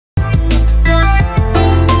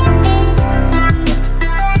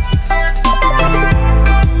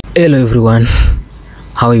Hello everyone,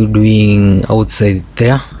 how are you doing outside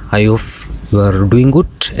there? I hope you are doing good.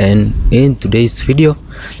 And in today's video,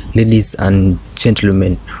 ladies and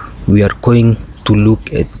gentlemen, we are going to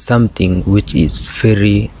look at something which is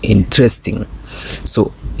very interesting.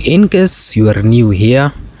 So in case you are new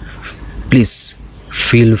here, please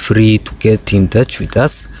feel free to get in touch with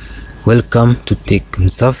us. Welcome to Tech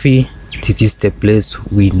Msafi. This is the place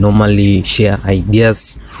we normally share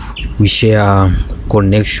ideas, we share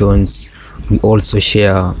connections, we also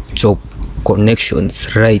share job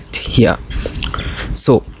connections right here.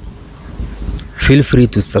 So feel free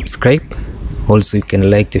to subscribe. Also you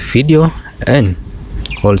can like the video, and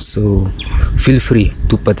also feel free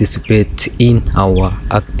to participate in our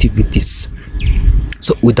activities.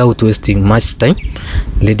 So without wasting much time,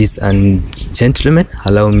 ladies and gentlemen,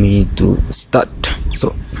 allow me to start.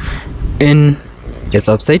 So as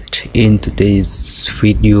I've said, in today's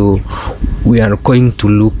video we are going to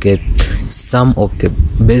look at some of the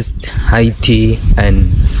best IT and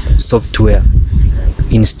software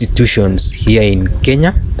institutions here in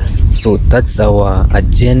Kenya. So that's our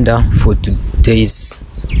agenda for today's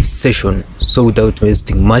session. So without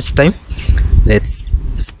wasting much time, let's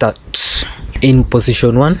start. In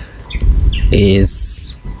position 1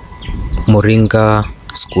 is Moringa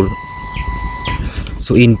School.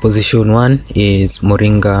 So in position 1 is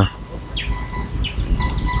Moringa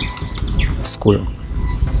School.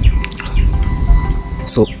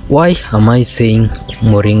 So why am I saying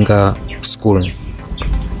Moringa School?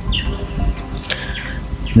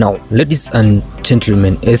 Now, ladies and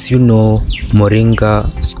gentlemen, as you know, Moringa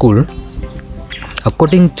School,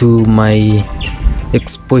 according to my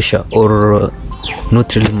exposure, or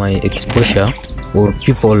not really my exposure, or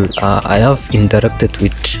people I have interacted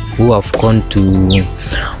with who have gone to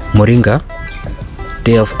Moringa,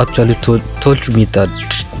 they have actually told me that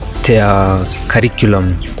their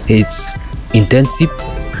curriculum is intensive,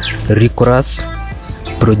 rigorous,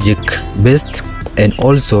 project based, and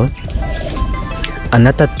also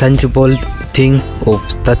another tangible thing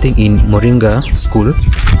of starting in Moringa School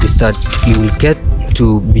is that you will get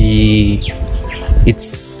to be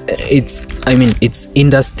it's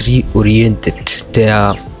industry oriented.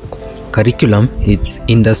 Their curriculum is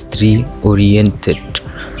industry oriented.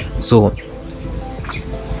 So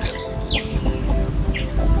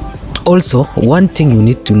also one thing you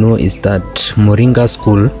need to know is that Moringa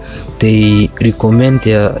School, they recommend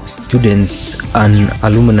their students and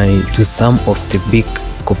alumni to some of the big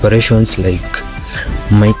corporations like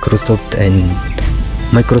Microsoft and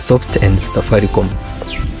Safaricom.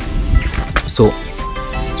 So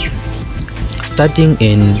starting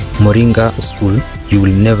in Moringa School, you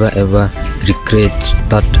will never ever regret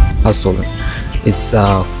that hustle. It's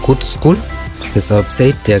a good school. As I've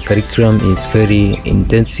said, their curriculum is very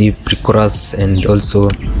intensive, rigorous, and also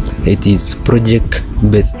it is project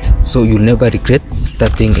based. So you'll never regret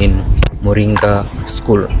starting in Moringa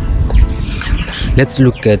School. Let's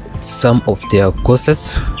look at some of their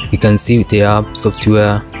courses. You can see they have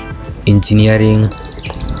software engineering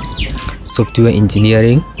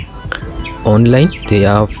online. They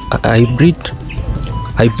have a hybrid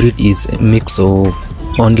is a mix of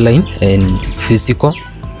online and physical.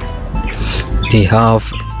 They have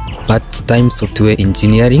part-time software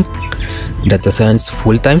engineering, data science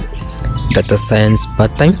full-time, data science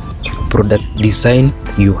part-time, product design,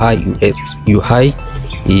 UI UX. UI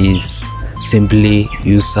is simply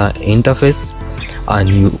user interface,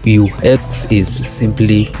 and UX is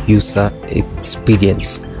simply user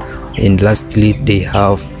experience. And lastly, they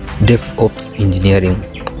have DevOps engineering.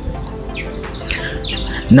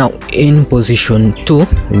 Now in position 2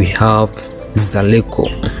 we have Zalego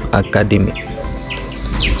Academy.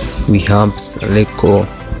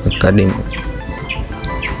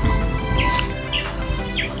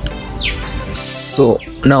 So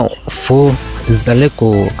now for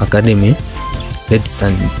Zalego Academy, ladies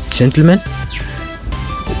and gentlemen,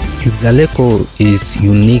 Zalego is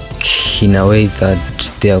unique in a way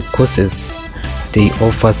that their courses, they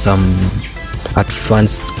offer some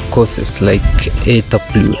advanced courses like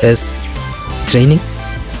AWS training,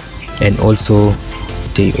 and also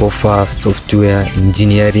they offer software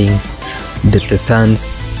engineering, data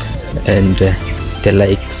science, and the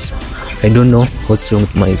likes. I don't know what's wrong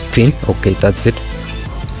with my screen. Okay, that's it.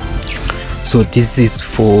 So this is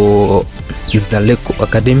for Zalego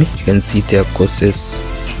Academy. You can see their courses: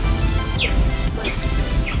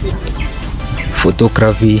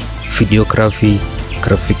 photography, videography,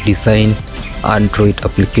 graphic design, Android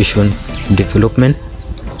application development.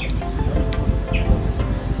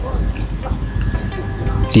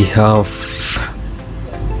 They have,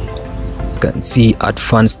 you can see,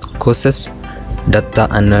 advanced courses data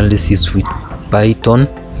analysis with Python,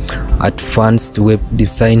 advanced web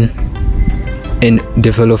design and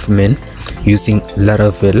development using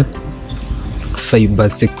Laravel, cyber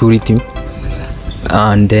security,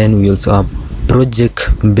 and then we also have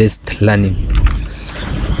project-based learning.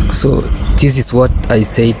 So this is what I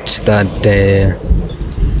said, that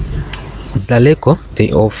Zalego,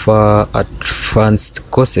 they offer advanced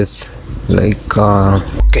courses like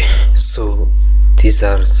okay, so these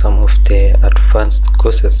are some of the advanced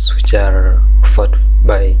courses which are offered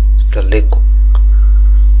by Zalego.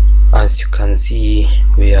 As you can see,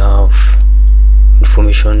 we have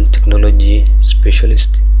information technology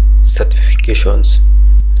specialist certifications,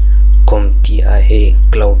 CompTIA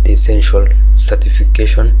Cloud Essential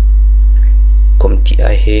certification,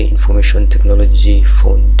 CompTIA Information Technology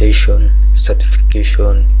Foundation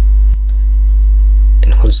certification,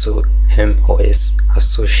 and also MOS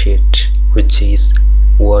Associate, which is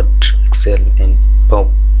Word, Excel and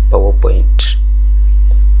PowerPoint.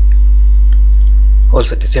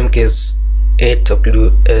 Also the same case,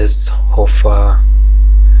 AWS offer,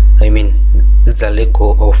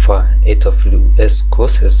 Zalego offer AWS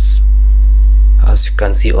courses. As you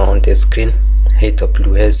can see on the screen,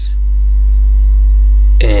 AWS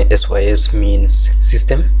SYS means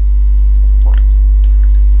system,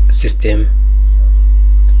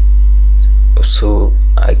 so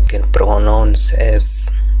I can pronounce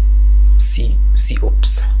as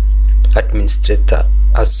COPS, Administrator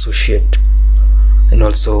Associate, and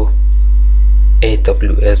also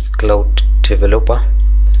AWS Cloud Developer,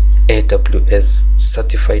 AWS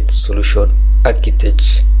Certified Solution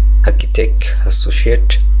Architect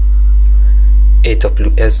Associate,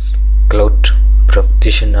 AWS Cloud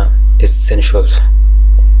Practitioner Essentials.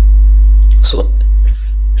 So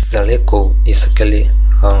Zalego is actually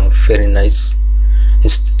very nice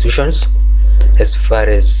institutions as far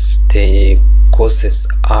as the courses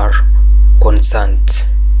are concerned.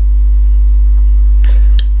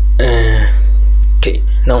 Okay,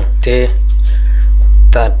 now the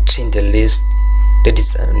third in the list,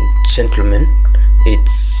 ladies and gentlemen,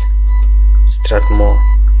 it's Strathmore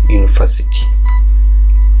University.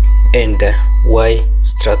 And why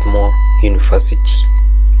Strathmore University?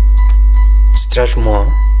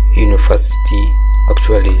 Strathmore University,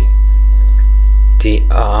 actually they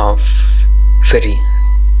have very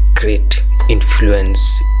great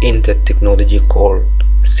influence in the technological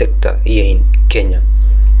sector here in Kenya.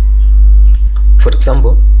 For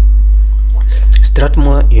example,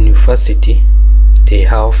 Strathmore University, they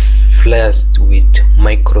have flyers with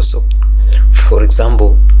Microsoft. For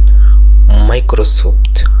example,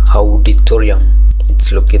 Microsoft Auditorium,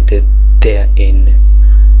 it's located there in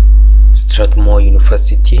Strathmore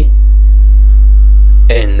University.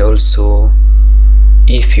 And also,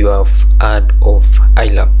 if you have heard of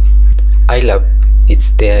iLab, it's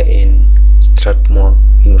there in Strathmore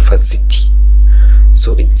University.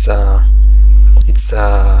 So it's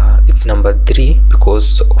number 3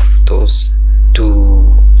 because of those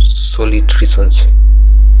two solid reasons.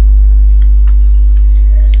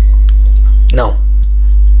 Now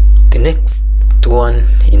the next one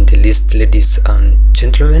in the list, ladies and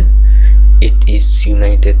gentlemen, it is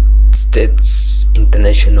United States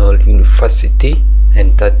International University,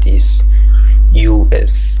 and that is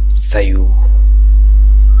USIU.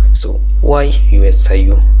 So why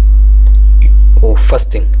USIU?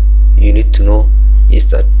 First thing you need to know is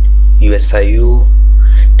that USIU,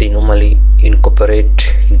 they normally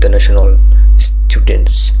incorporate international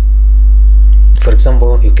students. For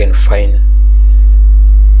example, you can find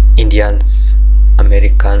Indians,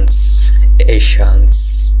 Americans,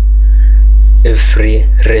 Asians, every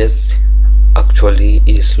race actually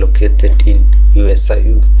is located in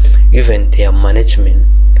USIU. Even their management,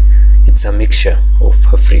 it's a mixture of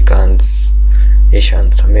Africans,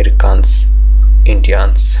 Asians, Americans,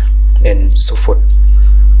 Indians, and so forth.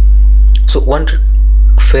 So one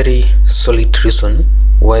very solid reason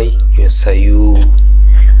why USIU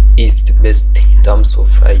is the best in terms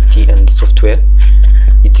of IT and software,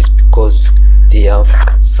 it is because they have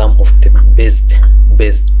some of the best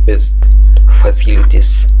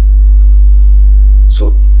facilities.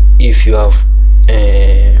 So if you have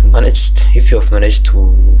managed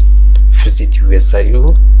to visit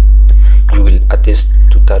USIU, you will attest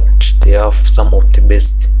to that they have some of the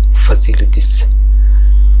best facilities.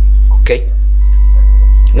 Okay,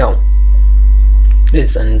 now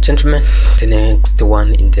ladies and gentlemen, the next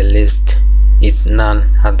one in the list is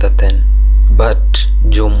none other than but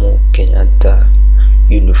Jomo Kenyatta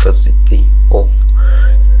University of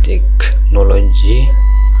Technology.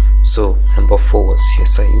 So number 4 was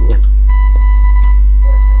USIU.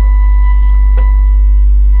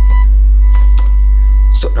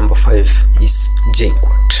 So number 5 is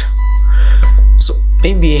JKUAT. So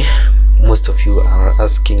maybe most of you are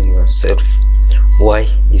asking yourself, why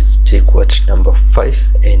is JKUAT number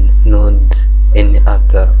 5 and not any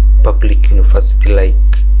other public university like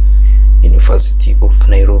University of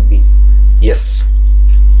Nairobi? Yes,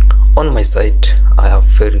 on my side I have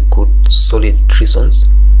very good solid reasons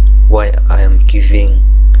why I am giving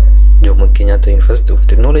Jomo Kenyatta University of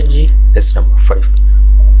Technology as number 5.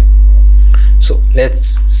 So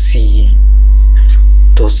let's see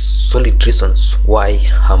those solid reasons why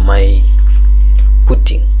am I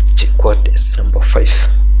putting JKUAT as number 5.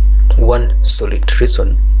 One solid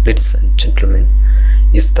reason, ladies and gentlemen,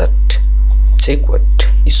 is that JKUAT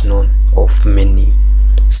is known of many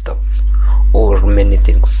stuff or many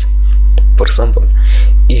things. For example,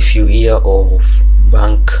 if you hear of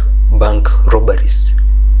bank robberies,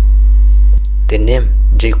 the name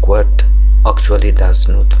JKUAT actually does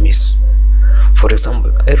not miss. For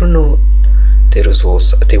example, I don't know, there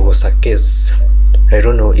was a case, I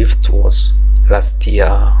don't know if it was last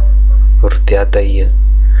year or the other year,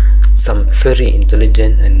 some very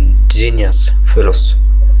intelligent and genius fellows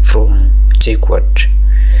from JKUAT,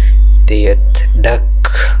 they had dug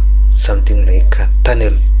something like a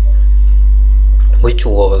tunnel which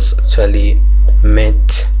was actually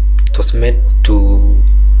meant to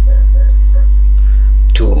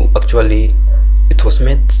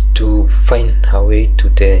find a way to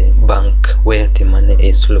the bank where the money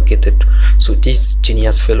is located. So these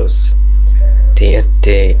genius fellows, they had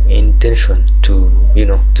the intention to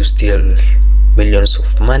steal millions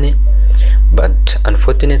of money, but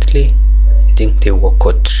unfortunately I think they were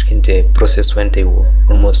caught in the process when they were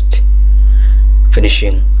almost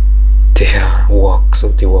finishing their work. So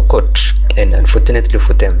they were caught, and unfortunately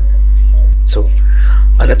for them. So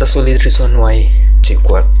another solid reason why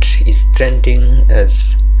JKUAT is trending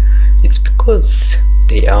as it's because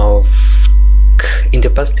they have, in the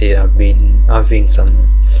past they have been having some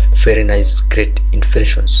very nice great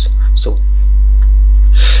inventions. So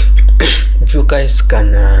if you guys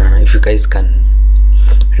can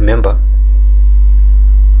remember,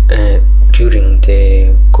 during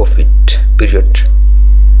the COVID period,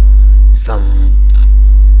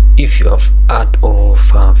 if you have heard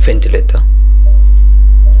of a ventilator,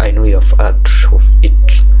 I know you have heard of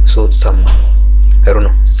it. So some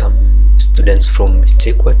students from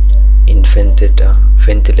JKUAT invented a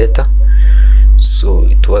ventilator. So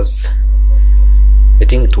I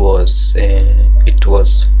think it was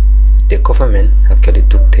the government actually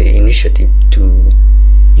took the initiative to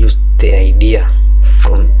use the idea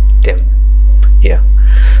from them. Yeah,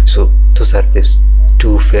 so those are the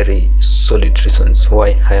two very solid reasons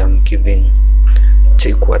why I am giving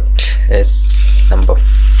JKUAT as number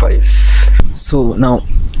 5. So now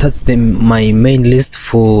that's my main list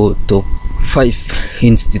for top 5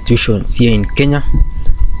 institutions here in Kenya.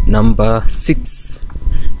 Number 6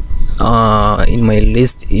 in my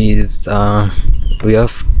list is we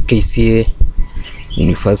have KCA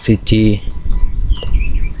University,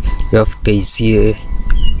 we have KCA,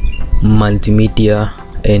 Multimedia,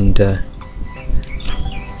 and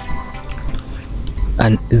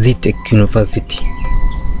ZTech University.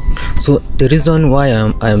 So the reason why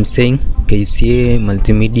I am saying KCA,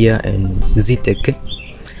 Multimedia, and ZTech,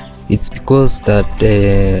 it's because that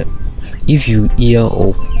if you hear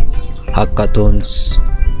of hackathons,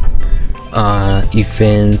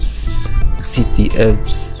 events,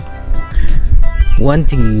 CTFs, one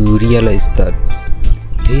thing you realize that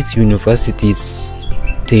these universities,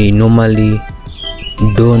 they normally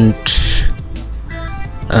don't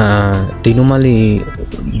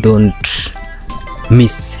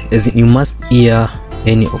miss, as in you must hear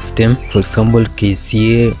any of them. For example,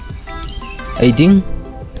 KCA, I think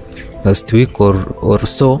last week or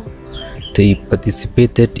so they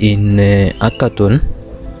participated in a hackathon.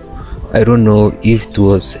 I don't know if it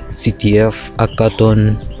was CTF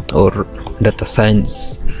hackathon or data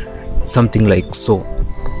science, something like so.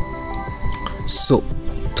 So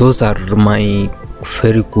those are my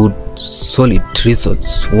very good solid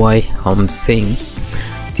reasons why I'm saying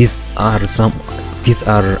these are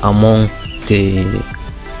among the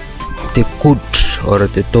good or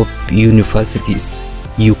the top universities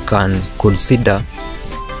you can consider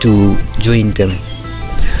to join them.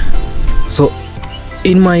 So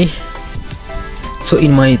in my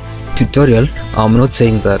tutorial, I'm not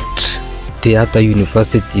saying that the other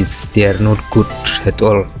universities, they are not good at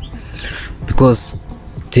all, because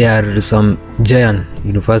there are some giant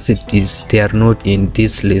universities, they are not in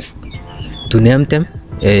this list. To name them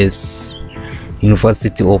is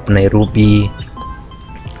University of Nairobi,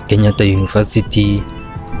 Kenyatta University,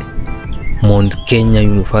 Mount Kenya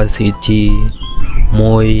University,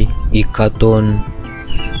 Moi, Ikaton,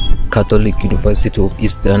 Catholic University of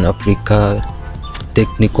Eastern Africa,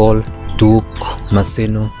 Technical, Duke,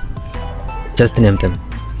 Maseno, just name them.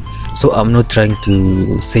 So I'm not trying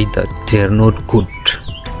to say that they're not good.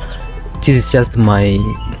 This is just my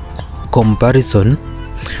comparison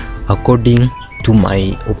according to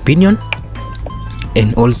my opinion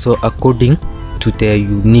and also according to their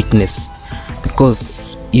uniqueness.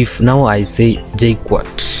 Because if now I say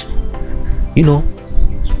JKUAT, you know,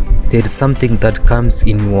 there is something that comes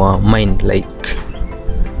in your mind, like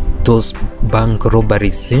those bank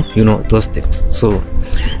robberies, you know, those things. So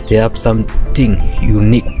they have something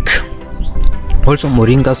unique. Also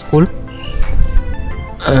Moringa School,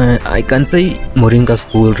 I can say Moringa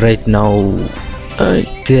School right now,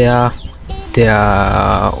 their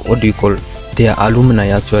what do you call, their alumni,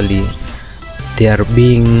 actually they are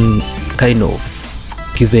being kind of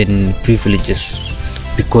given privileges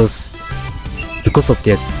because of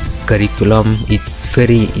their curriculum. It's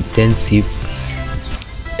very intensive.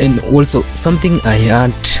 And also something I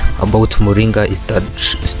heard about Moringa is that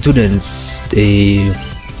students, they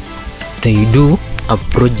do a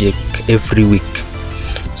project every week,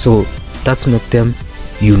 so that's make them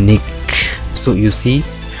unique. So you see,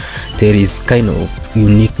 there is kind of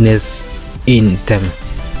uniqueness in them.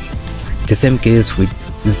 The same case with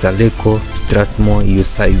Zalego, Strathmore,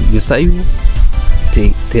 USIU.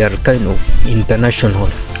 They are kind of international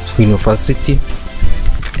university,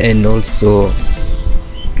 and also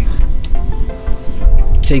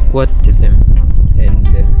JKUAT the same, and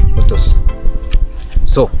others.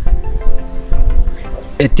 So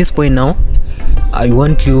at this point now, I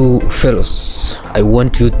want you fellows, I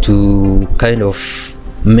want you to kind of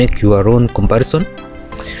make your own comparison,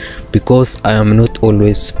 because I am not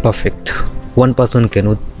always perfect. One person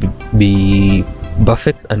cannot be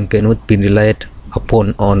perfect and cannot be relied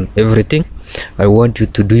upon on everything. I want you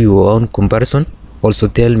to do your own comparison. Also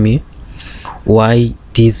tell me why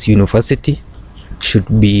this university should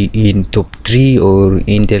be in top 3 or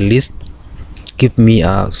in the list. Give me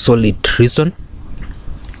a solid reason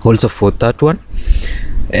also for that one.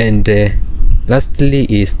 And lastly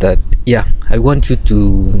is that, yeah, I want you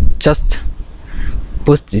to just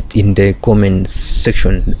post it in the comment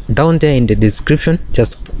section down there in the description.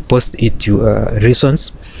 Just post it your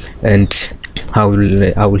reasons, and I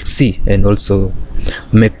will see and also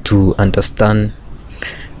make to understand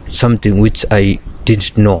something which I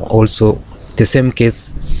didn't know. Also the same case,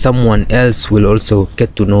 someone else will also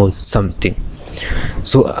get to know something.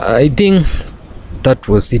 So I think that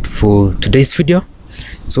was it for today's video.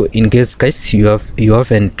 So in case guys you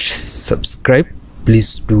haven't subscribed,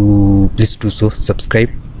 please do so, subscribe.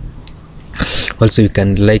 Also you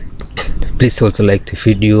can like, please also like the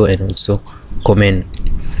video and also comment.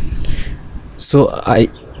 So I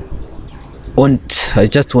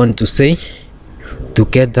just want to say,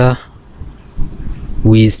 together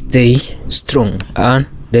we stay strong, and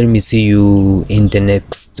let me see you in the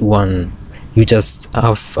next one. You just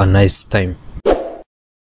have a nice time.